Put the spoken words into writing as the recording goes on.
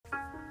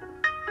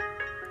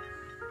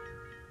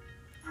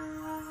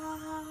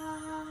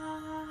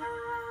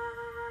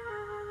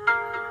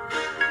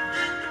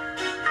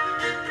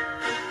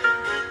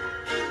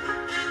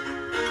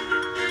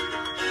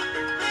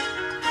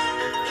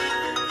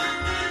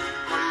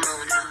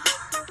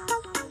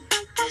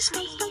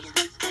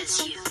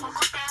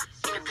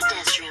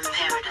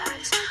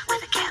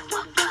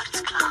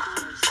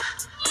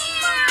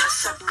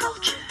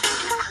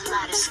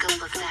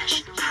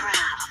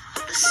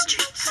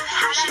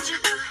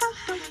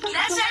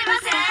Super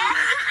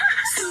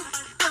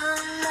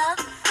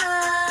lovers,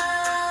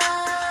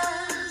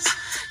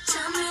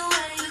 tell me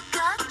where you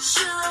got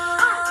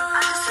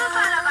yours.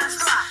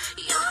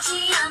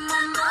 Yoji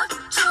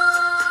Yamamoto,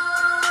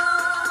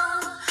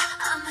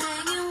 I'm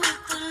hanging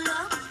with the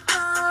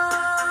locals.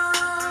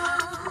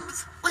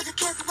 With a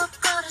capable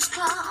goddess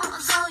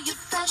claws, all your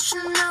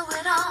fashion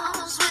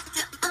know-it-alls. With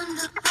your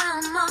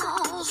underground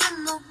malls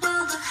in the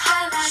world of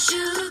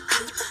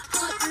Harajuku,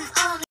 putting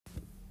on.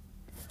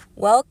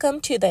 Welcome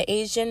to the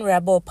Asian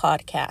Rebel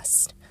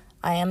Podcast.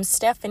 I am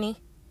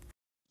Stephanie.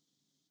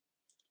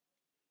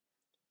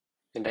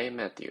 And I am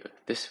Matthew.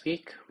 This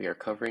week, we are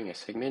covering a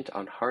segment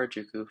on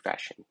Harajuku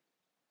fashion.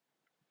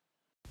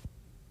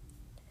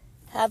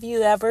 Have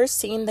you ever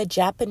seen the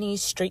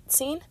Japanese street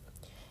scene?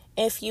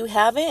 If you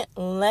haven't,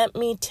 let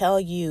me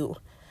tell you.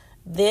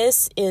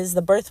 This is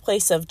the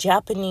birthplace of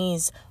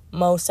Japanese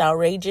most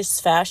outrageous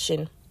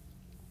fashion.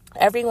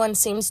 Everyone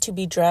seems to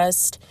be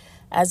dressed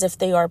as if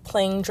they are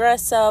playing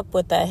dress up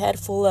with a head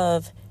full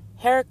of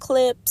hair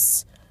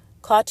clips,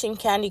 cotton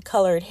candy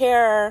colored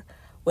hair,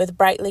 with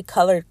brightly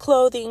colored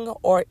clothing,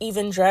 or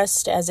even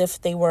dressed as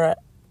if they were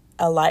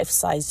a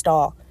life-size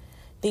doll.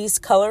 These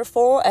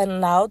colorful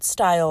and loud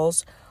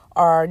styles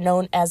are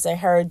known as the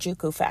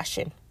Harajuku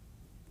fashion.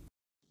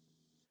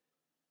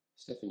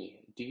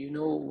 Stephanie, do you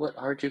know what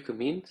Harajuku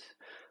means?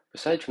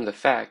 Aside from the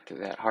fact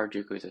that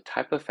Harajuku is a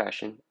type of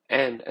fashion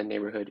and a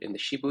neighborhood in the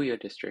Shibuya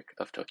district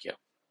of Tokyo.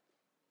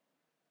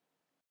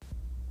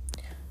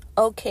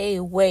 Okay,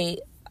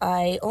 wait.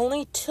 I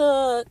only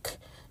took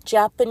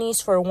Japanese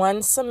for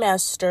one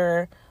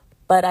semester,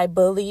 but I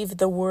believe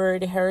the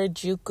word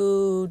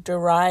Harajuku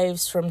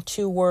derives from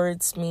two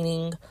words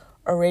meaning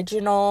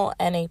original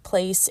and a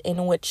place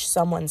in which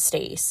someone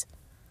stays.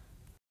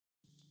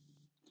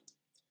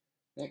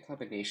 That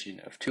combination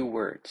of two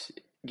words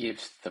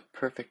gives the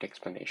perfect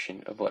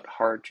explanation of what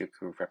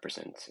Harajuku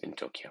represents in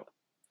Tokyo.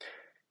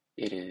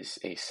 It is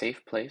a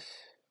safe place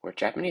where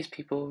Japanese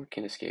people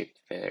can escape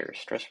their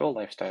stressful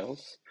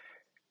lifestyles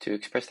to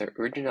express their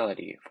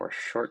originality for a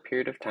short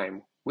period of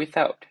time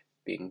without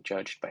being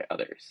judged by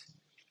others.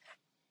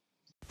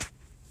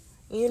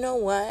 You know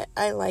what?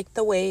 I like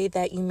the way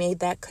that you made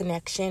that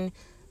connection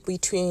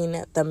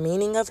between the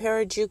meaning of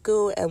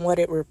Harajuku and what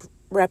it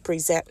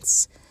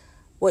represents.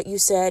 What you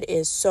said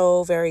is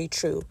so very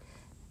true.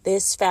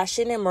 This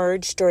fashion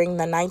emerged during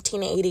the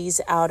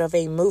 1980s out of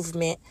a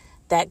movement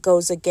that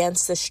goes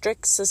against the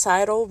strict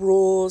societal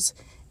rules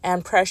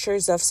and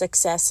pressures of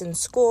success in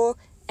school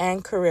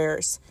and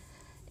careers.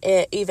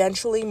 It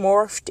eventually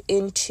morphed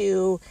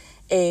into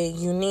a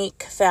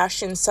unique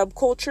fashion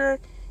subculture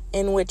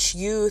in which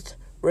youth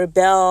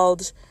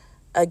rebelled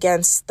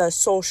against the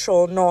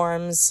social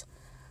norms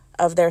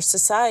of their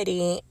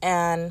society,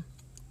 and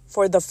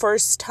for the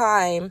first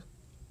time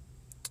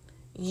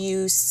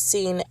you've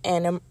seen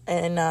an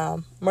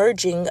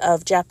merging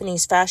of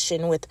Japanese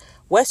fashion with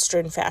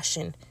Western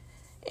fashion.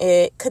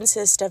 It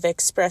consists of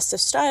expressive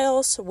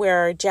styles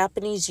where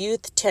Japanese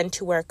youth tend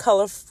to wear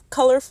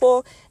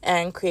colorful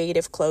and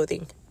creative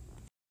clothing.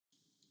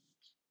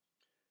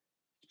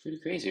 It's pretty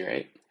crazy,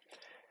 right?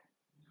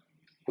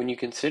 When you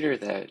consider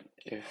that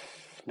if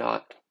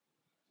not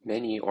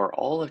many or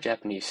all of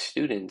Japanese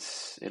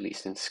students, at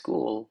least in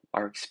school,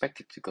 are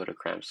expected to go to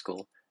cram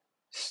school,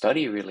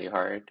 study really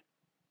hard,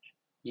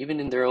 even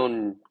in their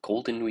own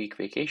Golden Week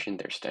vacation,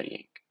 they're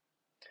studying.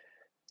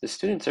 The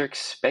students are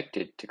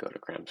expected to go to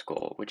cram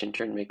school, which in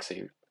turn makes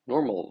a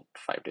normal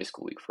 5-day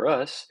school week for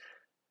us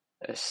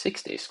a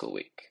 6-day school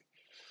week.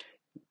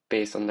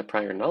 Based on the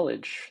prior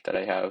knowledge that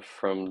I have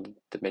from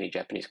the many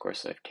Japanese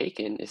courses I've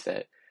taken, is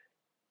that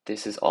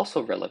this is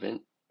also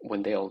relevant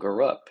when they all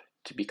grow up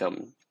to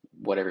become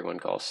what everyone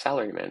calls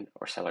salarymen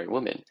or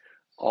salarywomen.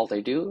 All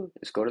they do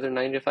is go to their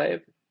 9 to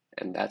 5,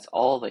 and that's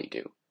all they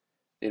do.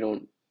 They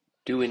don't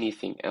do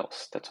anything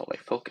else. That's all they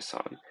focus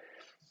on.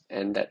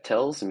 And that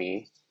tells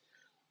me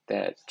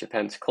that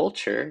Japan's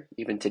culture,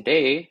 even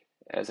today,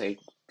 as I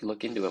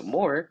look into it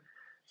more,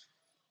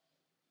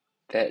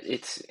 that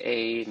it's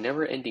a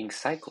never-ending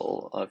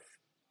cycle of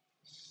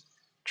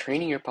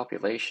training your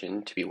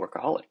population to be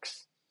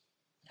workaholics.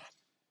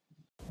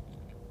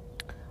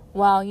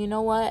 Wow, you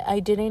know what?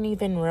 I didn't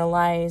even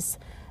realize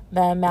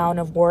the amount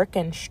of work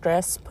and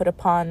stress put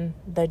upon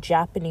the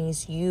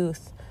Japanese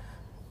youth.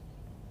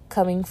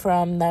 Coming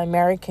from the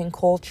American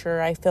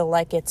culture, I feel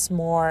like it's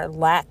more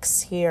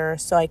lax here,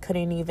 so I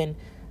couldn't even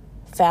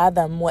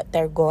fathom what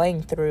they're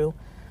going through.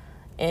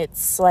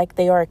 It's like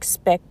they are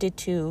expected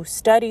to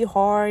study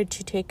hard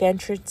to take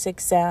entrance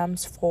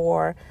exams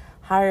for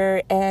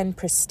higher end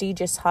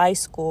prestigious high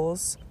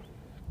schools.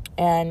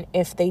 And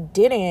if they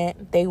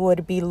didn't, they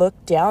would be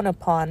looked down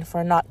upon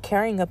for not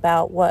caring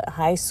about what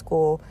high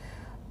school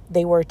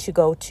they were to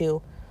go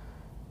to.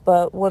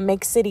 But what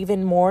makes it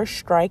even more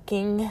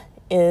striking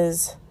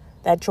is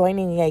that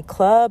joining a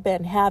club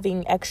and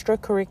having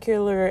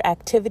extracurricular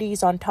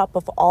activities on top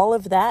of all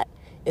of that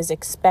is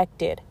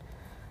expected.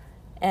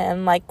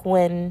 And like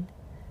when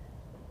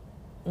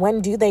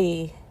do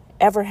they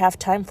ever have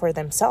time for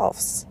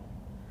themselves?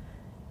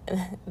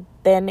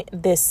 then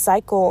this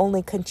cycle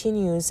only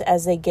continues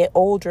as they get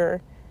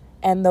older,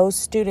 and those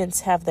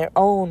students have their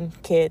own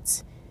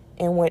kids,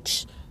 in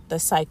which the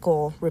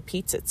cycle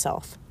repeats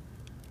itself.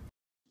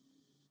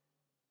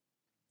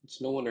 It's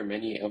no wonder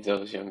many of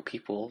those young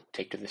people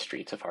take to the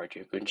streets of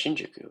Harajuku and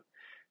Shinjuku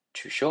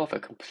to show off a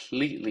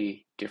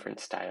completely different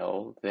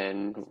style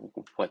than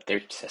what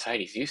their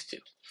society's used to.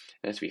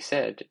 And as we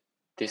said,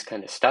 this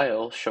kind of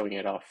style, showing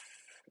it off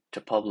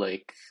to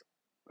public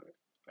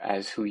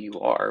as who you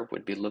are,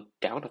 would be looked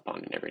down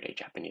upon in everyday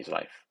Japanese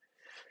life.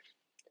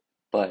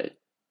 But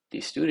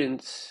these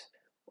students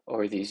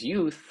or these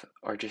youth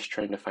are just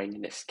trying to find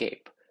an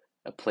escape,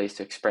 a place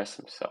to express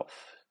themselves,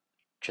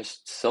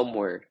 just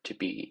somewhere to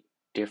be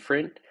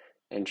different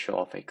and show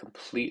off a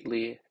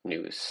completely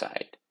new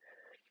side.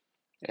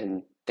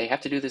 And they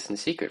have to do this in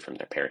secret from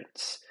their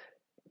parents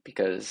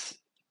because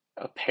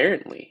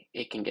apparently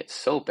it can get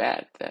so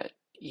bad that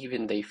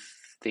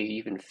they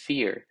even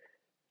fear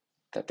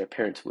that their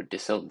parents would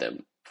disown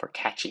them for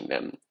catching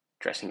them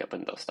dressing up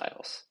in those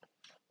styles.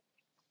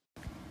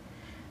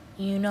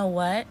 You know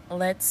what?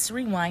 Let's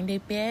rewind a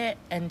bit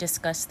and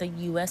discuss the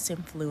U.S.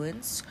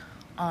 influence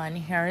on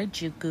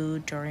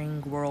Harajuku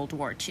during World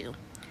War II.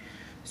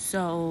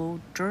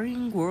 So,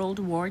 during World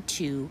War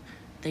II,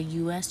 the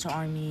U.S.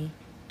 Army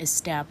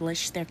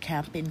established their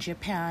camp in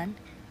Japan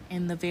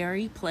in the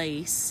very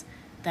place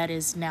that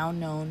is now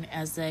known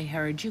as the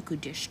Harajuku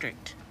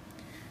district.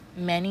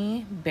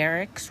 Many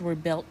barracks were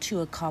built to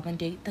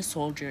accommodate the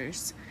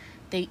soldiers.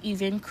 They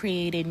even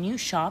created new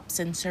shops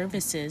and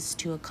services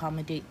to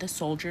accommodate the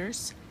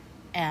soldiers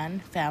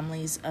and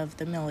families of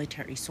the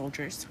military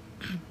soldiers.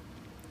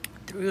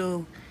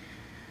 Through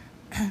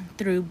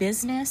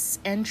business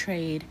and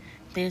trade,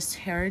 this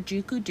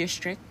Harajuku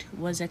district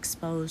was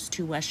exposed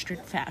to Western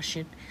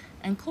fashion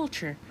and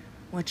culture,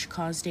 which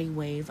caused a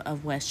wave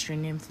of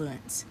Western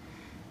influence.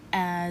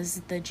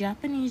 As the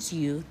Japanese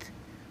youth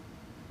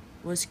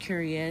was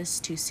curious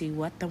to see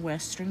what the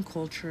Western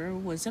culture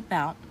was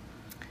about,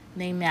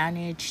 they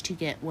managed to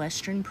get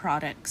Western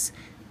products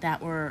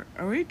that were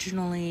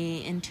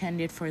originally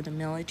intended for the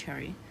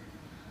military.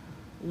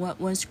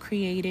 What was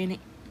created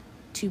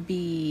to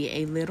be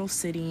a little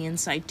city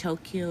inside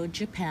Tokyo,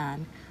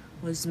 Japan,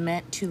 was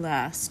meant to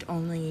last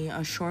only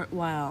a short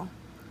while.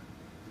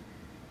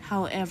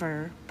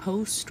 However,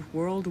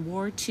 post-World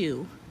War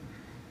II,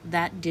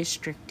 that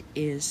district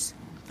is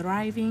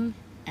thriving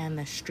and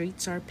the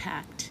streets are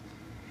packed.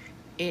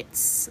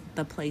 It's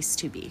the place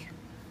to be.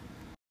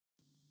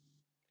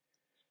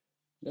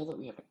 Now that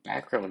we have a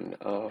background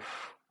of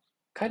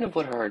kind of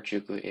what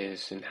Harajuku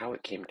is and how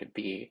it came to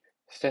be,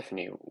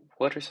 Stephanie,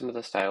 what are some of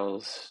the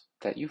styles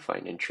that you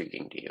find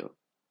intriguing to you?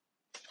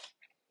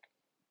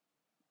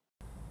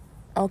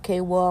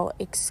 Okay, well,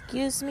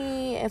 excuse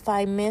me if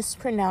I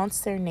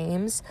mispronounce their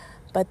names,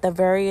 but the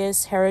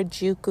various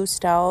Harajuku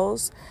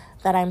styles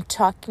that I'm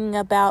talking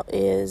about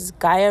is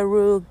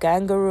Gyaru,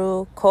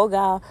 Gangaru,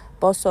 Koga,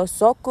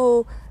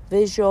 Bosozoku,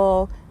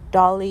 Visual,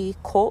 Dolly,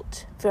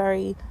 Colt,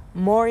 Fairy,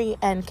 Mori,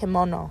 and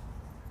Kimono.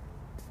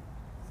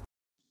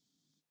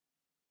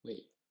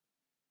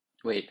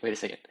 Wait a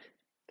second.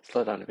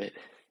 Slow down a bit.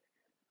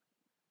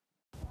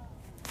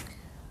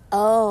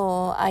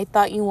 Oh, I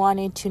thought you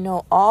wanted to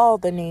know all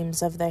the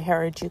names of the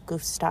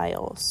Harajuku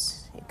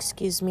styles.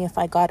 Excuse me if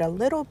I got a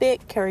little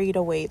bit carried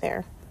away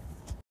there.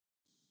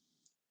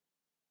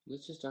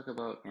 Let's just talk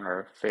about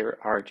our favorite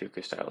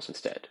Harajuku styles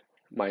instead.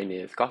 Mine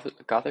is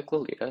Gothic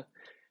Lolita,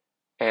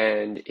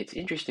 and it's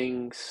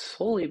interesting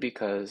solely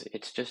because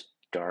it's just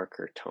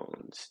darker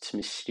tones. It's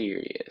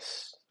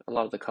mysterious. A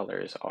lot of the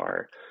colors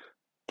are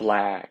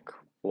black,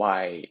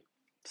 white,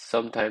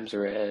 sometimes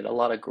red, a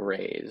lot of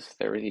grays.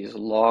 There are these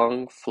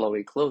long,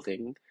 flowy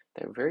clothing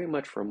that very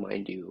much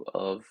remind you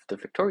of the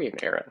Victorian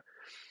era.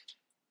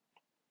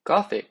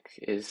 Gothic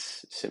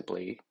is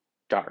simply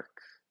dark,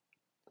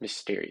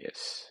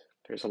 mysterious.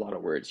 There's a lot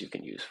of words you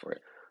can use for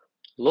it.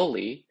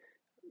 Loli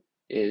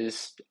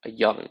is a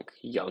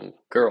young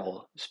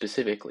girl,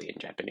 specifically in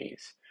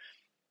Japanese.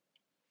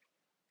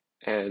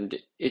 And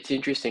it's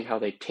interesting how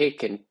they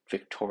take a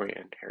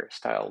Victorian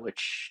hairstyle,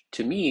 which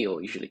to me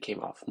usually came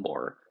off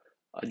more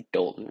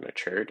adult and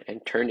matured,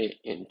 and turn it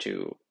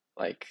into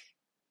like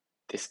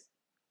this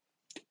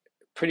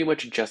pretty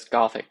much just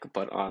Gothic,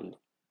 but on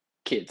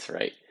kids,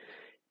 right?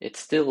 It's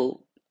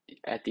still,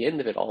 at the end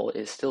of it all,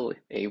 is still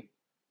a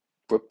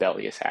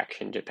rebellious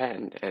action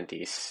Japan, and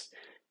these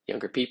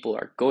younger people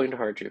are going to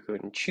Harajuku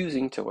and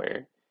choosing to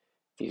wear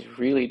these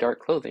really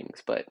dark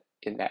clothings, but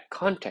in that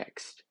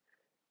context,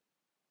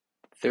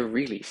 they're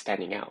really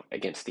standing out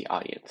against the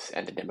audience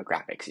and the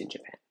demographics in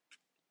Japan.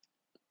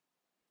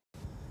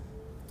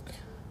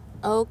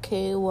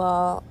 Okay,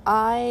 well,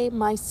 I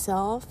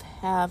myself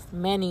have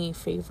many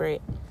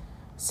favorite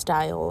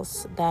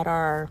styles that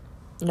are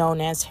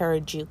known as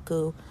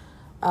Harajuku,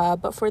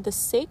 but for the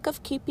sake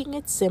of keeping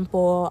it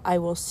simple, I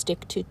will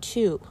stick to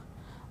two.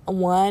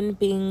 One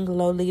being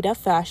Lolita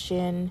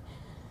fashion,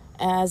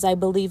 as I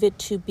believe it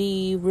to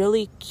be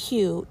really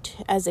cute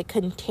as it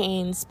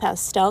contains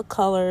pastel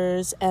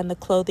colors and the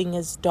clothing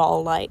is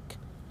doll-like.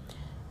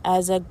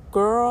 As a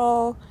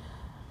girl,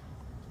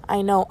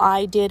 I know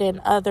I did and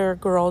other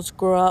girls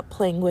grew up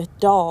playing with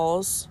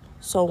dolls,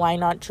 so why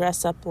not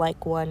dress up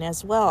like one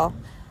as well?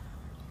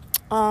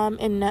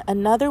 And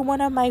another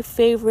one of my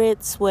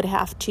favorites would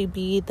have to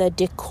be the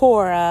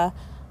Decora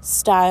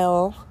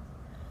style,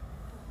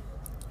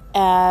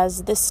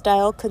 as this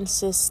style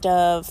consists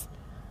of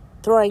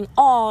throwing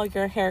all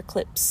your hair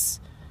clips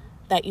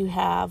that you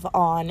have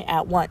on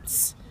at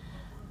once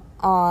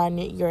on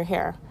your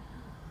hair.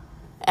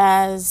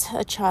 As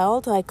a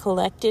child, I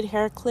collected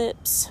hair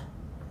clips,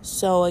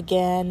 so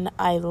again,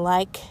 I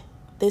like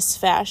this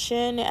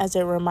fashion as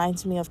it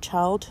reminds me of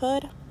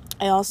childhood.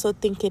 I also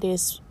think it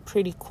is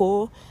pretty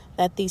cool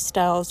that these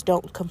styles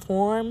don't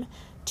conform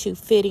to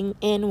fitting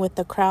in with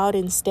the crowd.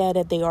 Instead,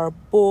 they are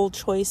bold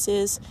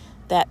choices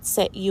that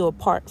set you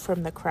apart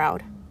from the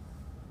crowd.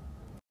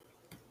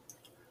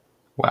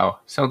 Wow,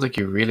 sounds like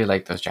you really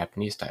like those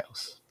Japanese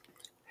styles.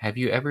 Have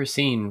you ever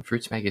seen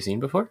Fruits Magazine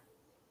before?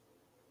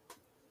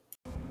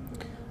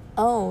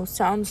 Oh,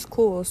 sounds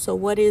cool. So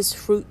what is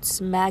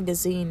Fruits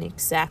Magazine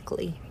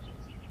exactly?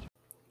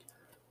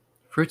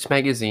 Fruits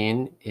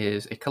Magazine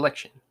is a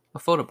collection, a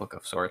photo book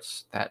of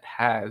sorts, that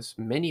has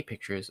many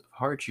pictures of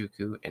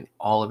Harajuku and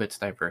all of its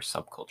diverse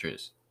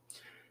subcultures.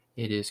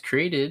 It is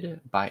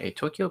created by a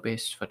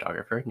Tokyo-based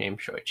photographer named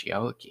Shoichi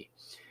Aoki.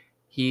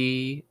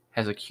 He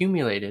has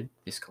accumulated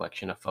this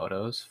collection of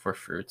photos for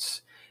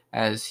Fruits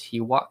as he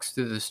walks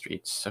through the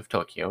streets of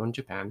Tokyo in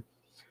Japan,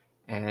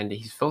 and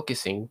he's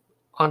focusing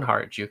on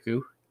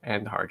Harajuku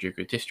and the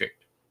Harajuku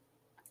district.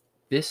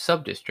 This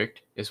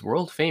sub-district is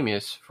world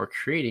famous for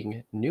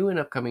creating new and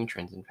upcoming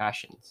trends in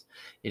fashions.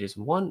 It is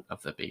one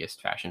of the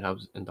biggest fashion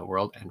hubs in the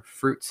world, and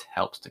Fruits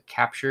helps to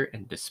capture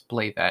and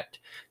display that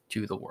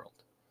to the world.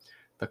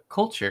 The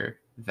culture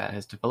that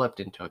has developed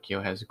in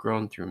Tokyo has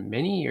grown through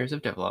many years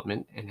of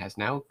development and has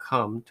now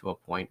come to a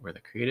point where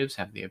the creatives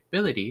have the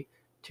ability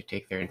to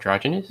take their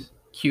androgynous,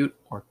 cute,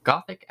 or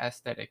gothic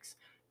aesthetics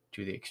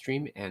to the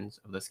extreme ends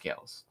of the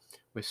scales.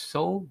 With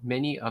so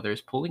many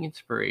others pulling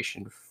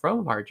inspiration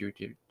from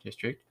Harajuku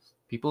district,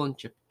 people in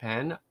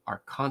Japan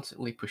are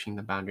constantly pushing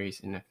the boundaries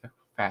in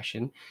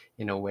fashion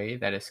in a way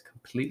that is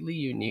completely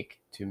unique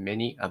to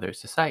many other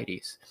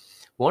societies.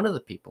 One of the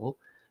people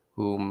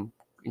whom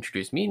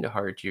introduced me into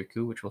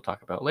Harajuku, which we'll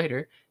talk about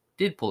later,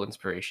 did pull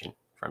inspiration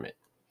from it.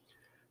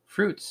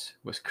 Fruits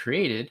was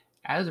created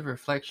as a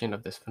reflection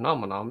of this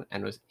phenomenon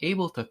and was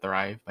able to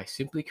thrive by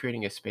simply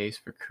creating a space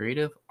for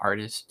creative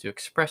artists to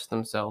express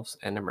themselves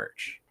and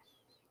emerge.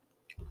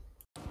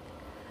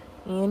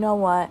 You know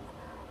what?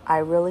 I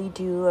really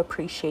do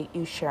appreciate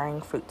you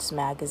sharing Fruits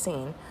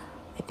Magazine.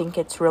 I think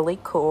it's really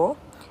cool,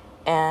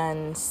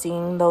 and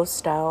seeing those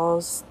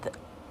styles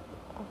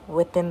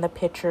within the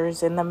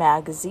pictures in the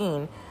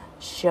magazine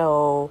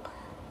show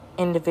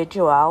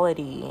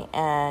individuality,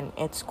 and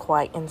it's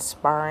quite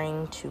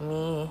inspiring to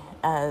me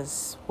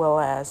as well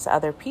as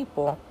other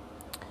people.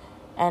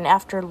 And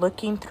after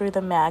looking through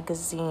the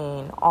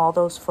magazine, all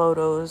those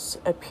photos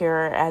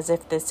appear as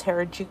if this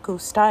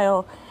Harajuku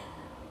style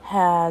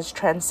has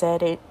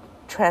transcended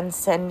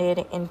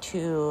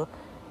into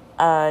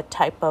a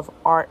type of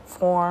art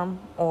form,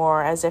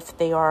 or as if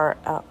they are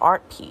an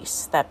art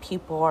piece that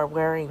people are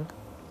wearing.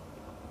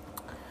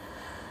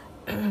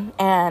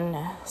 And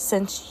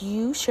since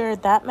you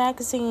shared that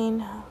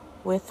magazine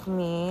with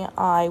me,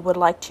 I would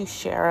like to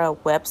share a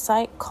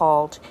website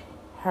called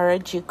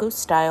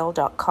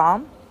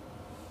harajukusstyle.com.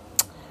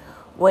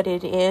 What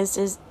it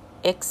is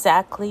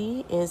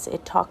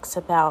it talks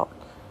about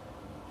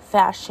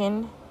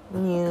fashion,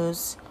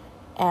 news,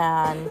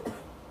 and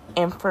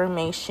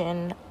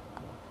information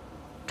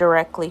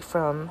directly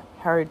from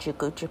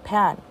Harajuku,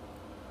 Japan.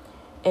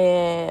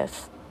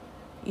 If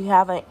you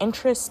have an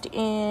interest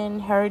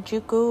in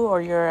Harajuku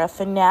or you're a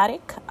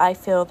fanatic, I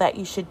feel that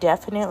you should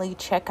definitely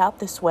check out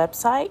this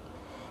website.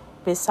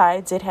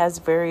 Besides, it has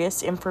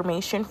various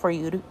information for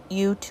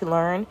you to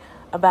learn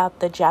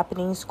about the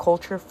Japanese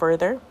culture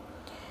further.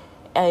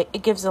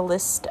 It gives a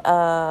list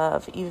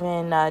of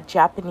even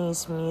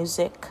Japanese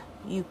music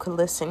you could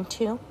listen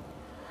to.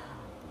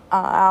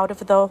 Out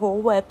of the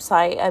whole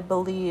website, I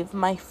believe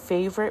my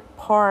favorite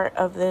part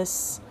of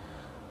this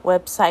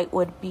website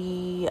would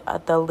be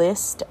the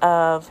list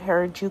of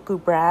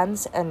Harajuku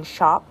brands and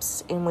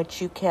shops in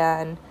which you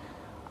can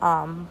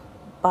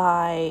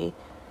buy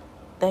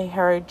the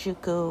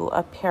Harajuku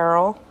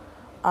apparel,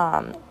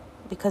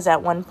 because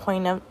at one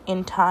point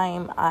in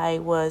time I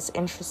was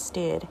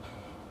interested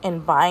in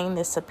buying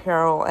this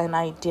apparel and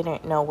I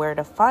didn't know where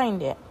to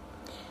find it.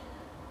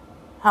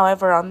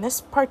 However, on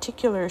this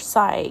particular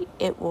site,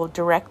 it will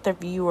direct the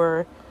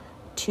viewer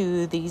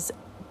to these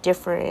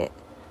different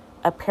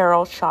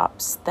apparel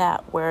shops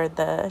that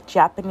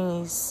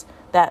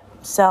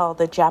sell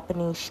the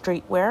Japanese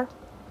streetwear,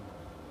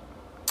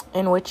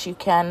 in which you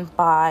can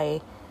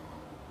buy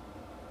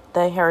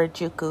the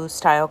Harajuku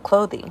style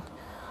clothing.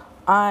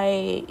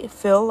 I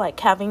feel like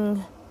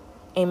having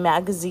a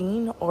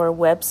magazine or a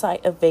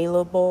website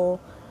available,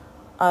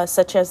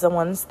 such as the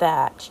ones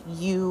that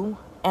you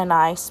and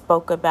I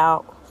spoke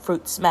about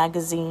Fruits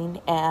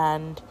Magazine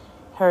and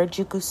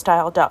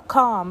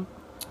HarajukuStyle.com,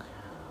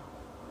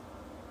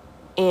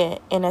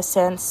 in a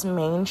sense,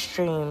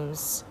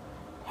 mainstreams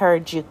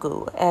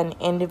Harajuku, and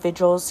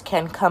individuals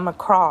can come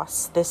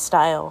across this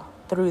style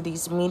through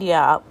these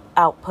media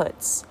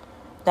outputs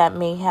that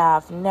may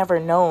have never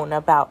known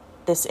about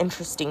this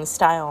interesting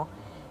style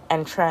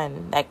and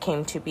trend that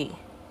came to be.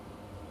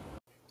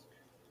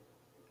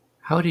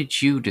 How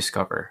did you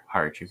discover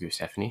Harajuku,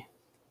 Stephanie?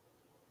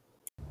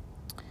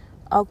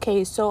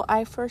 Okay, so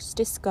I first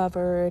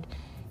discovered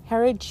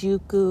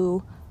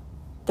Harajuku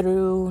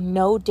through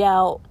No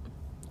Doubt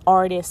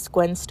artist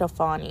Gwen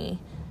Stefani.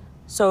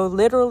 So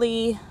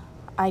literally,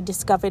 I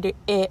discovered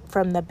it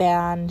from the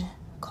band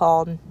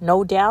called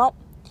No Doubt,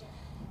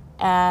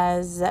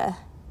 as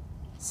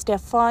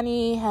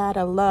Stefani had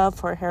a love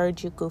for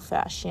Harajuku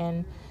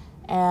fashion,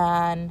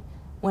 and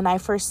when I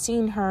first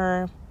seen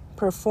her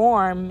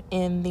perform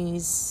in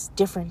these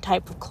different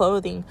type of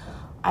clothing,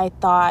 I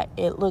thought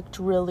it looked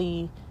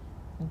really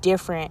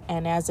different,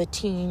 and as a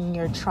teen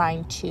you're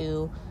trying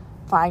to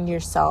find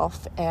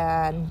yourself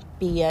and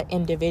be an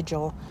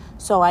individual.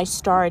 So I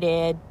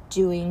started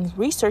doing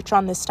research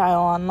on this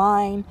style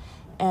online,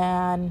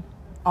 and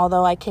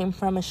although I came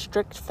from a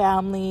strict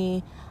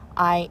family,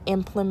 I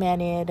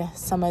implemented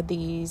some of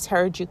these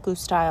Harajuku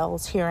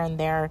styles here and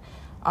there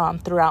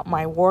throughout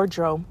my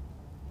wardrobe.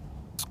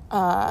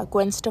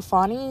 Gwen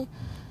Stefani,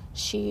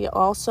 she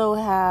also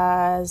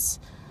has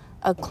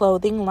a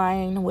clothing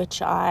line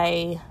which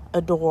I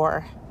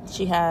adore.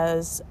 She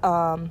has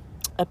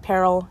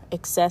apparel,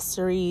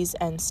 accessories,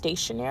 and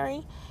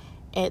stationery.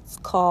 It's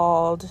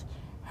called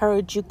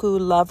Harajuku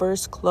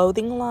Lovers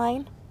Clothing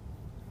Line.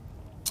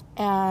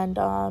 And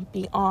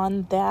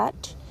beyond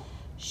that,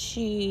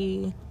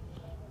 she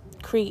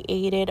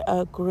created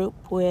a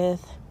group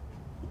with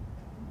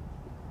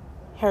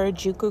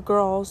Harajuku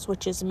Girls,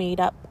 which is made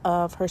up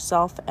of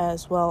herself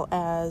as well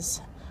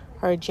as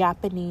her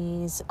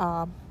Japanese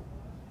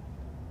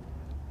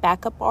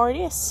backup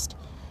artist.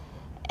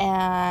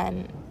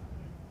 And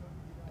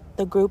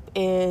the group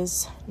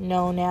is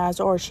known as,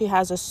 or she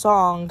has a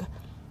song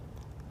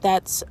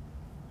that's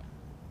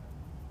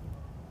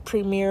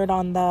premiered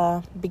on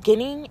the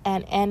beginning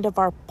and end of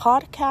our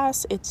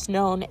podcast. It's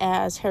known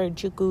as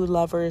Harajuku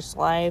Lovers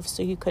Live,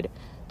 so you could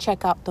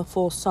check out the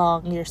full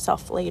song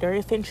yourself later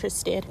if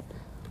interested.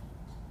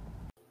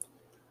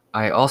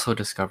 I also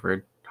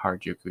discovered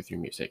Harajuku through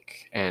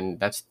music, and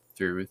that's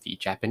through the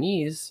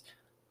Japanese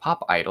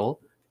pop idol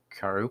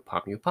Kaoru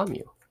Pamyu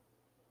Pamyu.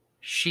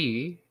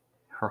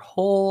 Her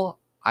whole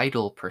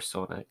idol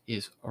persona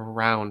is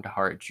around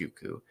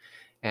Harajuku,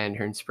 and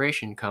her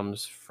inspiration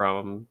comes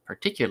from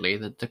particularly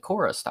the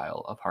Decora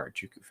style of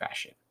Harajuku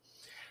fashion.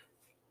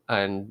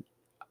 And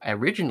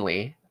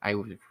originally, I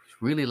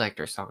really liked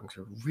her songs.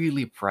 They're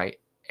really bright.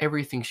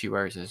 Everything she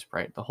wears is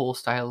bright. The whole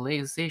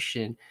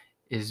stylization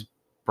is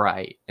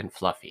bright and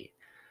fluffy.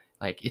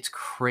 Like, it's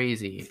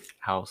crazy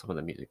how some of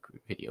the music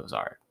videos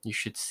are. You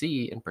should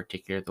see, in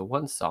particular, the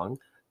one song,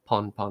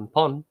 Pon Pon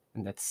Pon,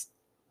 and that's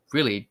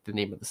really the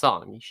name of the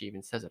song. She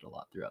even says it a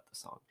lot throughout the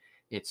song.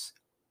 It's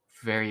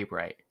very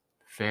bright,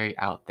 very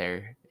out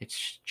there.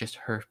 It's just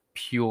her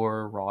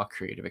pure, raw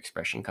creative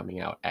expression coming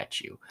out at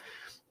you.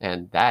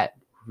 And that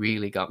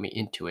really got me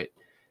into it.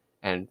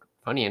 And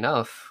funny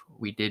enough,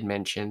 we did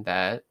mention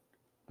that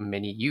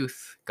many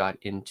youth got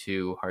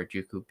into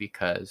Harajuku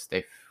because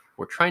they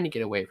were trying to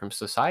get away from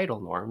societal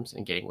norms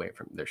and getting away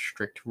from their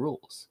strict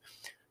rules.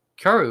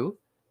 Kaoru,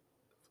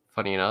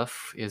 funny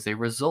enough, is a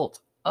result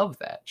of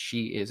that.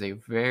 She is a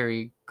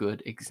very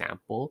good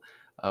example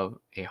of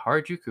a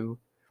Harajuku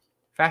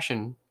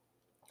fashion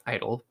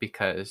idol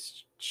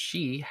because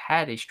she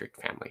had a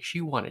strict family.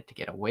 She wanted to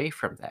get away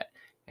from that.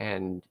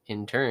 And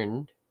in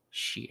turn,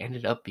 she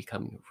ended up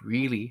becoming a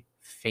really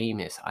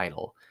famous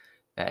idol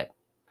that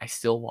I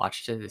still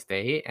watch to this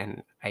day,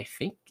 and I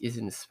think is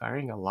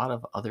inspiring a lot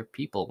of other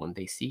people when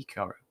they see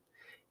Kaoru.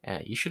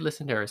 You should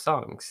listen to her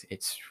songs.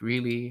 It's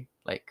really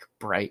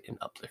bright and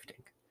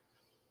uplifting.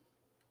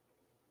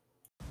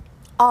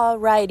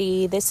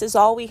 Alrighty, this is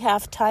all we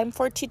have time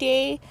for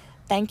today.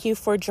 Thank you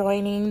for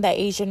joining the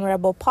Asian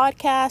Rebel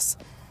podcast.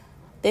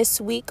 This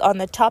week on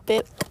the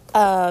topic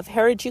of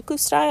Harajuku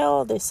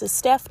style, this is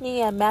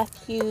Stephanie and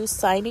Matthew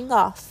signing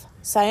off.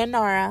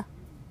 Sayonara.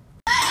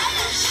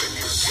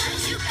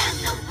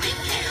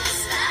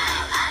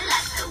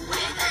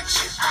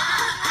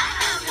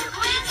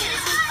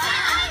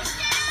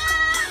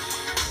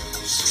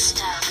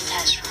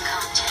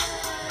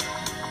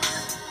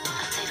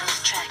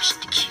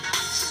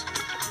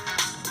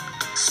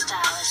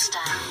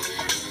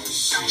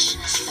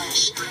 Fashion is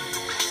fashion.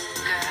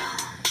 Girl,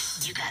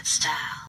 you got style.